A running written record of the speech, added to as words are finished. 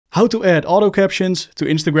How to add auto captions to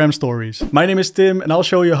Instagram stories. My name is Tim and I'll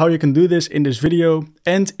show you how you can do this in this video.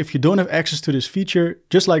 And if you don't have access to this feature,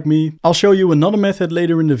 just like me, I'll show you another method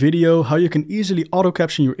later in the video how you can easily auto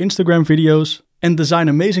caption your Instagram videos and design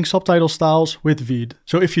amazing subtitle styles with VEED.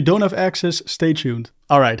 So if you don't have access, stay tuned.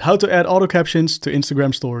 Alright, how to add auto captions to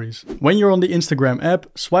Instagram stories. When you're on the Instagram app,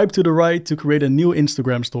 swipe to the right to create a new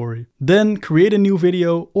Instagram story. Then create a new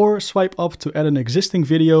video or swipe up to add an existing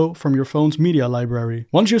video from your phone's media library.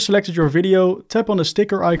 Once you've selected your video, tap on the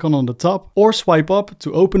sticker icon on the top or swipe up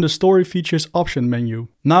to open the story features option menu.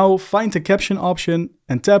 Now find the caption option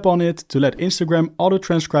and tap on it to let Instagram auto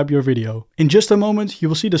transcribe your video. In just a moment, you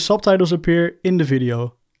will see the subtitles appear in the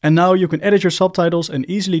video. And now you can edit your subtitles and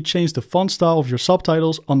easily change the font style of your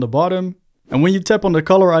subtitles on the bottom. And when you tap on the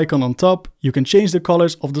color icon on top, you can change the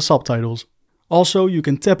colors of the subtitles. Also, you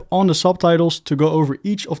can tap on the subtitles to go over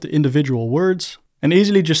each of the individual words and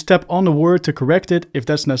easily just tap on the word to correct it if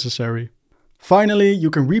that's necessary. Finally, you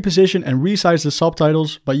can reposition and resize the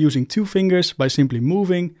subtitles by using two fingers by simply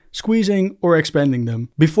moving, squeezing or expanding them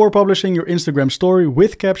before publishing your Instagram story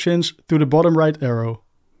with captions through the bottom right arrow.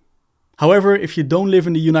 However, if you don't live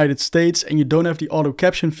in the United States and you don't have the auto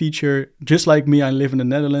caption feature, just like me, I live in the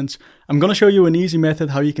Netherlands, I'm gonna show you an easy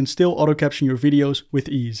method how you can still auto caption your videos with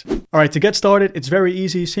ease. Alright, to get started, it's very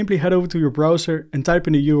easy. Simply head over to your browser and type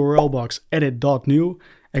in the URL box edit.new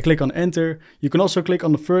and click on enter. You can also click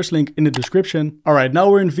on the first link in the description. Alright, now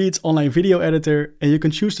we're in VEED's online video editor and you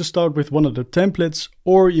can choose to start with one of the templates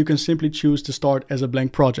or you can simply choose to start as a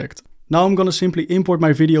blank project. Now I'm gonna simply import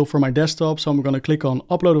my video from my desktop, so I'm gonna click on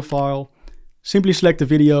upload a file, simply select the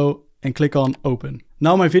video and click on open.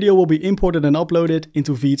 Now my video will be imported and uploaded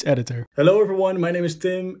into VEED's editor. Hello everyone, my name is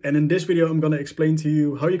Tim and in this video I'm gonna explain to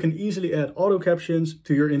you how you can easily add auto captions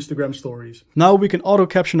to your Instagram stories. Now we can auto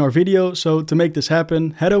caption our video, so to make this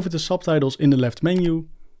happen, head over to Subtitles in the left menu,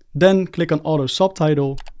 then click on Auto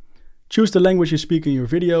Subtitle, choose the language you speak in your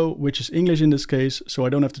video, which is English in this case, so I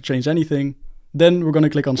don't have to change anything. Then we're gonna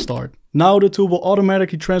click on start. Now the tool will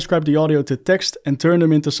automatically transcribe the audio to text and turn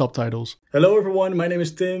them into subtitles. Hello everyone, my name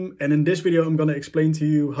is Tim and in this video I'm gonna explain to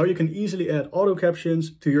you how you can easily add auto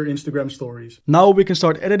captions to your Instagram stories. Now we can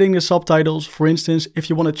start editing the subtitles. For instance, if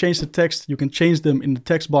you want to change the text, you can change them in the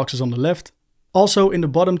text boxes on the left. Also in the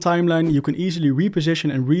bottom timeline, you can easily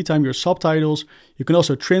reposition and retime your subtitles. You can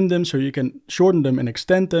also trim them so you can shorten them and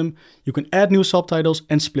extend them. You can add new subtitles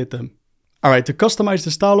and split them. Alright, to customize the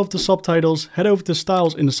style of the subtitles, head over to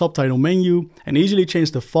styles in the subtitle menu and easily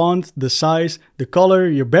change the font, the size, the color,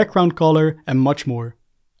 your background color and much more.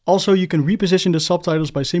 Also, you can reposition the subtitles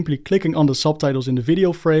by simply clicking on the subtitles in the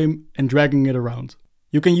video frame and dragging it around.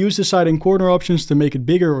 You can use the side and corner options to make it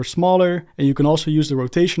bigger or smaller, and you can also use the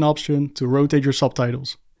rotation option to rotate your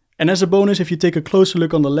subtitles. And as a bonus, if you take a closer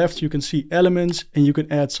look on the left, you can see elements and you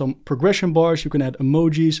can add some progression bars, you can add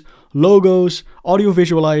emojis, logos, audio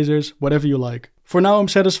visualizers, whatever you like. For now, I'm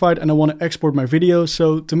satisfied and I want to export my video.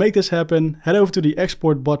 So to make this happen, head over to the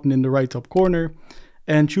export button in the right top corner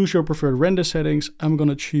and choose your preferred render settings. I'm going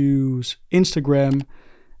to choose Instagram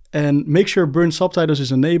and make sure burn subtitles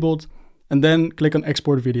is enabled and then click on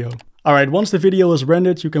export video. Alright, once the video is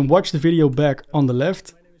rendered, you can watch the video back on the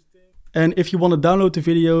left. And if you want to download the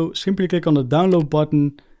video, simply click on the download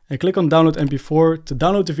button and click on download MP4 to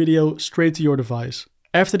download the video straight to your device.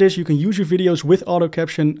 After this, you can use your videos with auto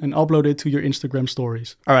caption and upload it to your Instagram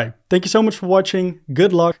stories. Alright, thank you so much for watching,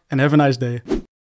 good luck and have a nice day.